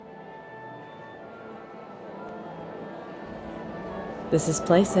This is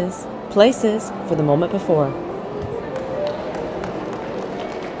Places. Places for the moment before.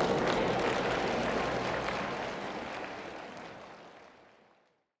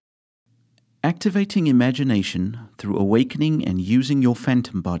 Activating imagination through awakening and using your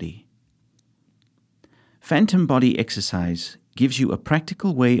phantom body. Phantom body exercise gives you a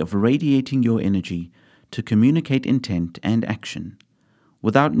practical way of radiating your energy to communicate intent and action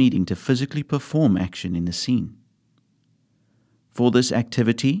without needing to physically perform action in a scene. For this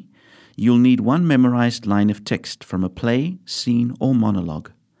activity, you'll need one memorized line of text from a play, scene, or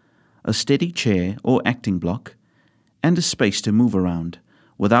monologue, a steady chair or acting block, and a space to move around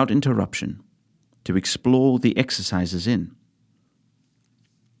without interruption to explore the exercises in.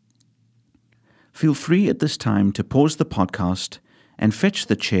 Feel free at this time to pause the podcast and fetch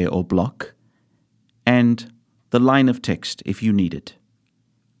the chair or block and the line of text if you need it.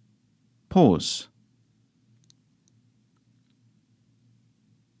 Pause.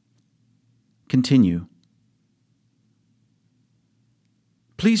 Continue.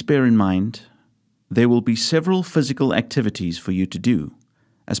 Please bear in mind there will be several physical activities for you to do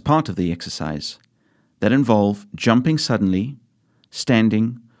as part of the exercise that involve jumping suddenly,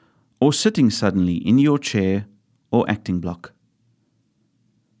 standing, or sitting suddenly in your chair or acting block.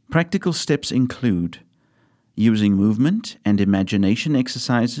 Practical steps include using movement and imagination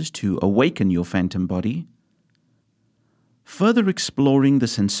exercises to awaken your phantom body, further exploring the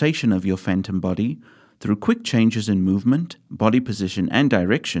sensation of your phantom body through quick changes in movement, body position, and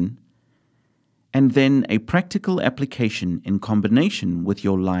direction, and then a practical application in combination with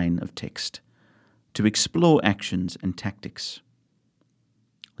your line of text to explore actions and tactics.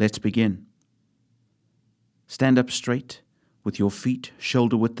 Let's begin. Stand up straight with your feet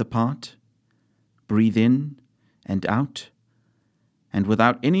shoulder-width apart. Breathe in and out, and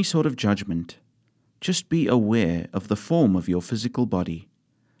without any sort of judgment, just be aware of the form of your physical body,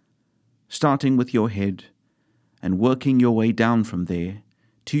 starting with your head and working your way down from there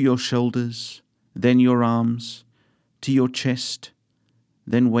to your shoulders, then your arms, to your chest,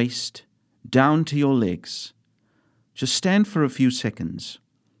 then waist, down to your legs. Just stand for a few seconds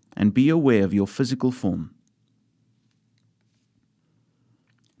and be aware of your physical form.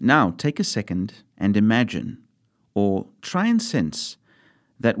 Now take a second and imagine, or try and sense,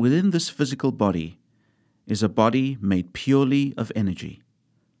 that within this physical body is a body made purely of energy,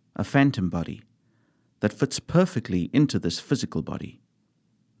 a phantom body that fits perfectly into this physical body.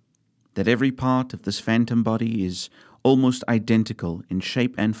 That every part of this phantom body is almost identical in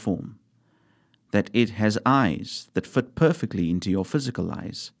shape and form. That it has eyes that fit perfectly into your physical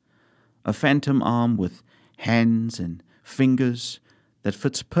eyes, a phantom arm with hands and fingers that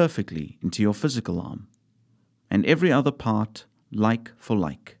fits perfectly into your physical arm, and every other part like for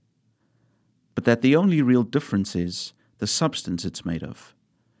like. But that the only real difference is the substance it's made of.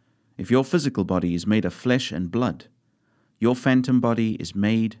 If your physical body is made of flesh and blood, your phantom body is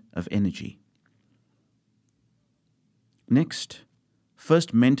made of energy. Next,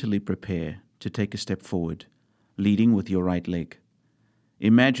 first mentally prepare to take a step forward, leading with your right leg,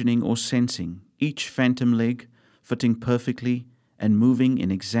 imagining or sensing each phantom leg fitting perfectly and moving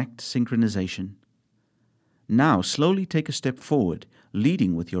in exact synchronization. Now slowly take a step forward,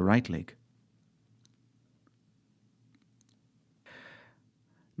 leading with your right leg.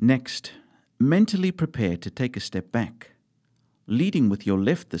 Next, mentally prepare to take a step back, leading with your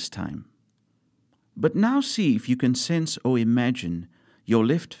left this time. But now see if you can sense or imagine your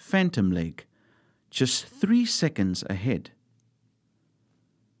left phantom leg just 3 seconds ahead.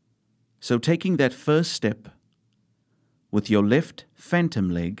 So taking that first step with your left phantom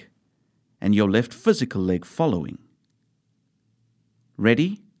leg and your left physical leg following.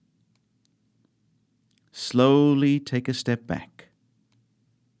 Ready? Slowly take a step back.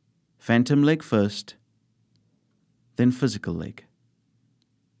 Phantom leg first, then physical leg.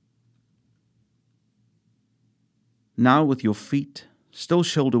 Now with your feet still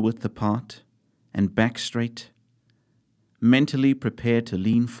shoulder width apart and back straight, mentally prepare to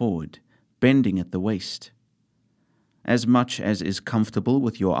lean forward, bending at the waist, as much as is comfortable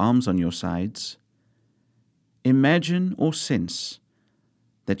with your arms on your sides. Imagine or sense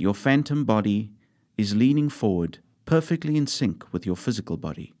that your phantom body is leaning forward perfectly in sync with your physical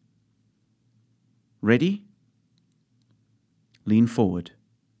body. Ready? Lean forward.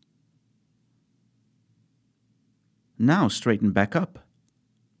 Now straighten back up.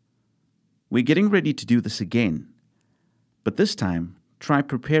 We're getting ready to do this again, but this time try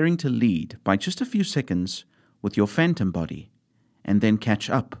preparing to lead by just a few seconds with your phantom body and then catch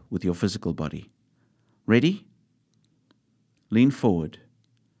up with your physical body. Ready? Lean forward.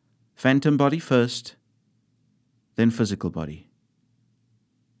 Phantom body first, then physical body.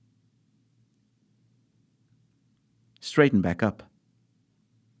 Straighten back up.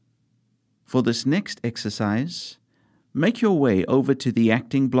 For this next exercise, make your way over to the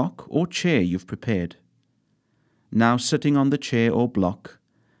acting block or chair you've prepared. Now sitting on the chair or block,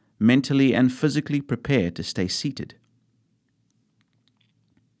 mentally and physically prepare to stay seated.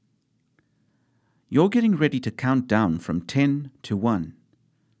 You're getting ready to count down from 10 to 1,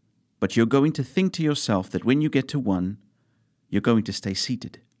 but you're going to think to yourself that when you get to 1, you're going to stay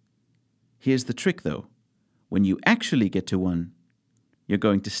seated. Here's the trick though. When you actually get to 1, you're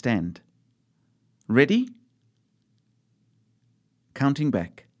going to stand. Ready? Counting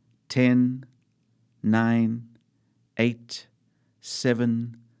back. 10, 9, 8,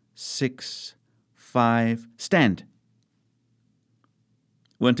 7, 6, 5. Stand.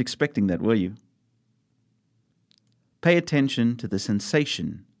 Weren't expecting that, were you? Pay attention to the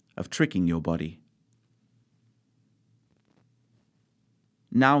sensation of tricking your body.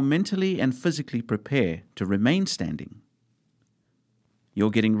 Now mentally and physically prepare to remain standing. You're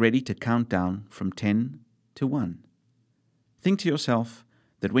getting ready to count down from 10 to 1. Think to yourself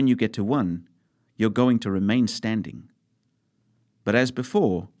that when you get to 1, you're going to remain standing. But as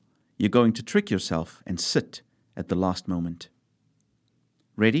before, you're going to trick yourself and sit at the last moment.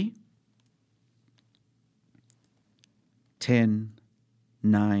 Ready? 10,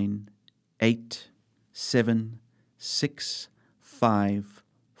 9, 8, 7, 6, 5,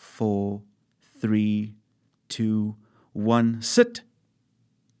 4, 3, 2, 1. Sit.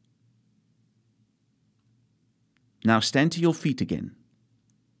 Now stand to your feet again.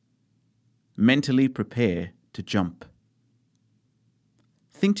 Mentally prepare to jump.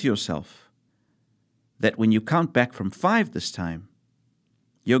 Think to yourself that when you count back from 5 this time,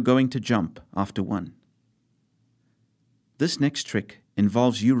 you're going to jump after 1. This next trick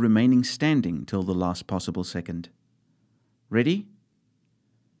involves you remaining standing till the last possible second. Ready?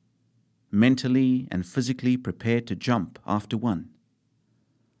 Mentally and physically prepare to jump after 1.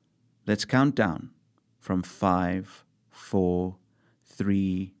 Let's count down from 5, 4,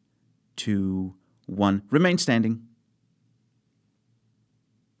 3, 2, 1. Remain standing.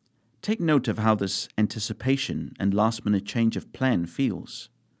 Take note of how this anticipation and last-minute change of plan feels.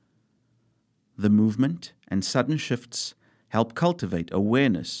 The movement and sudden shifts help cultivate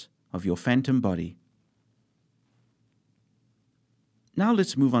awareness of your phantom body. Now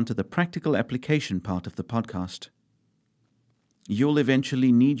let's move on to the practical application part of the podcast. You'll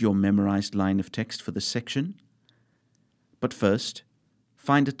eventually need your memorized line of text for this section. But first,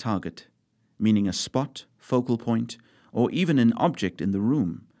 find a target, meaning a spot, focal point, or even an object in the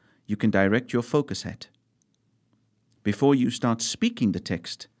room you can direct your focus at. Before you start speaking the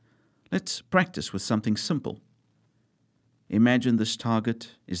text, let's practice with something simple. Imagine this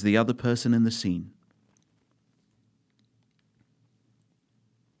target is the other person in the scene.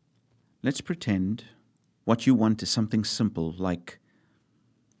 Let's pretend what you want is something simple, like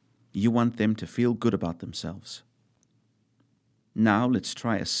you want them to feel good about themselves. Now let's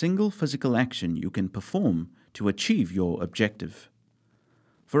try a single physical action you can perform to achieve your objective.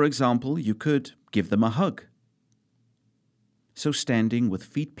 For example, you could give them a hug. So standing with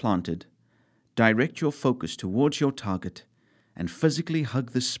feet planted, direct your focus towards your target and physically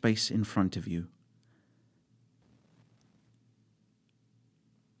hug the space in front of you.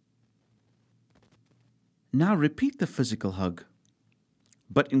 Now repeat the physical hug,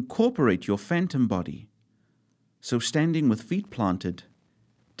 but incorporate your phantom body. So standing with feet planted,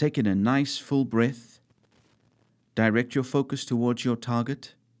 take in a nice full breath, direct your focus towards your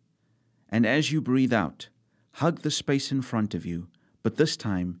target, and as you breathe out, hug the space in front of you, but this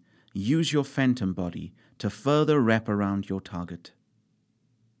time use your phantom body to further wrap around your target.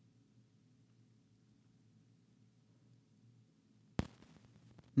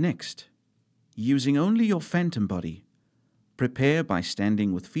 Next, using only your phantom body, prepare by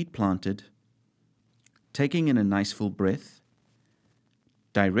standing with feet planted, taking in a nice full breath,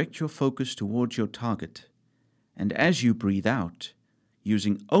 direct your focus towards your target, and as you breathe out,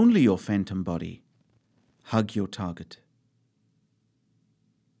 using only your phantom body, hug your target.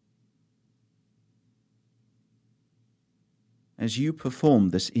 As you perform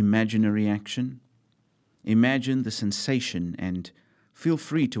this imaginary action, imagine the sensation and feel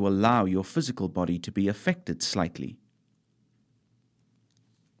free to allow your physical body to be affected slightly.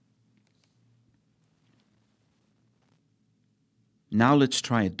 Now let's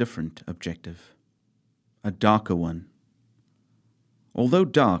try a different objective, a darker one. Although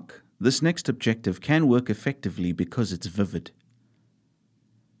dark, this next objective can work effectively because it's vivid.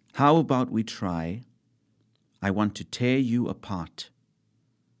 How about we try, I want to tear you apart.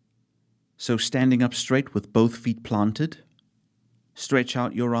 So standing up straight with both feet planted, stretch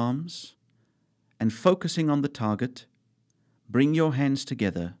out your arms, and focusing on the target, bring your hands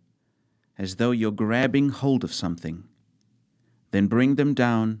together as though you're grabbing hold of something. Then bring them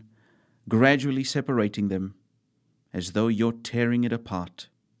down, gradually separating them as though you're tearing it apart.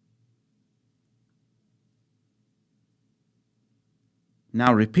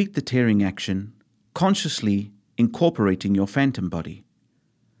 Now repeat the tearing action, consciously incorporating your phantom body.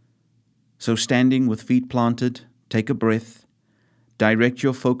 So standing with feet planted, take a breath, direct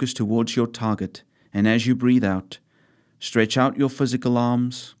your focus towards your target, and as you breathe out, stretch out your physical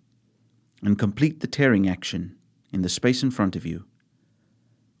arms and complete the tearing action in the space in front of you,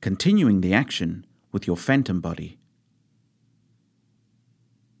 continuing the action with your phantom body.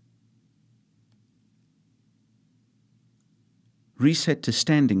 Reset to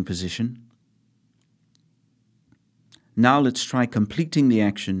standing position. Now let's try completing the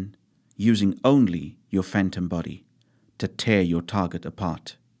action using only your phantom body to tear your target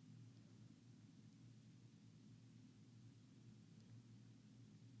apart.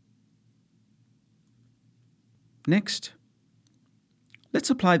 Next, let's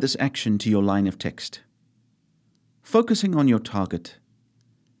apply this action to your line of text. Focusing on your target,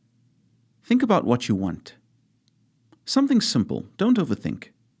 think about what you want. Something simple, don't overthink.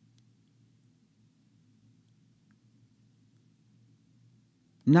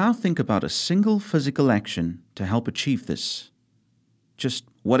 Now think about a single physical action to help achieve this. Just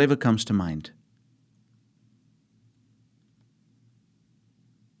whatever comes to mind.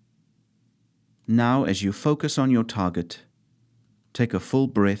 Now, as you focus on your target, take a full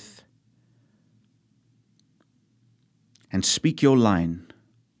breath and speak your line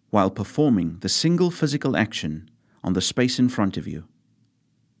while performing the single physical action on the space in front of you.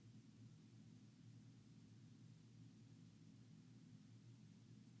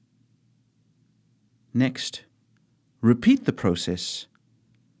 Next, repeat the process,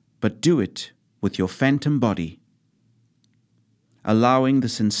 but do it with your phantom body, allowing the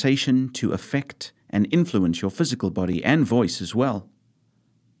sensation to affect and influence your physical body and voice as well.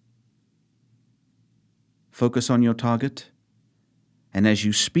 Focus on your target, and as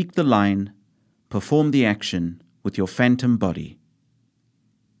you speak the line, perform the action with your phantom body.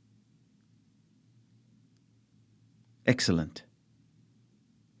 Excellent.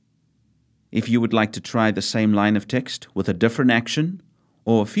 If you would like to try the same line of text with a different action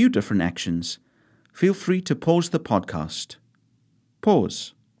or a few different actions, feel free to pause the podcast.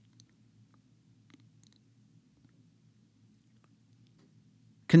 Pause.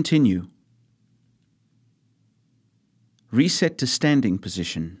 Continue. Reset to standing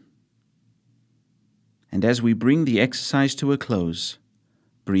position. And as we bring the exercise to a close,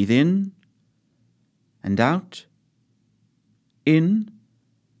 breathe in and out, in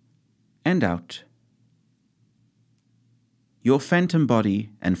and out. Your phantom body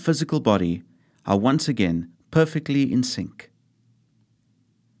and physical body are once again perfectly in sync.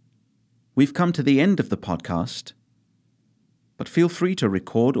 We've come to the end of the podcast, but feel free to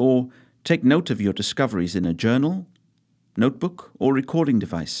record or take note of your discoveries in a journal, notebook, or recording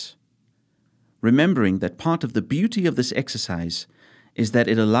device. Remembering that part of the beauty of this exercise is that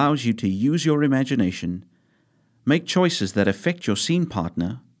it allows you to use your imagination, make choices that affect your scene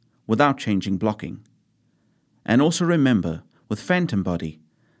partner without changing blocking. And also remember, with phantom body,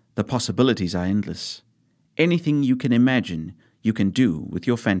 the possibilities are endless. Anything you can imagine, you can do with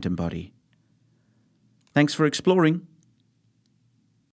your phantom body. Thanks for exploring.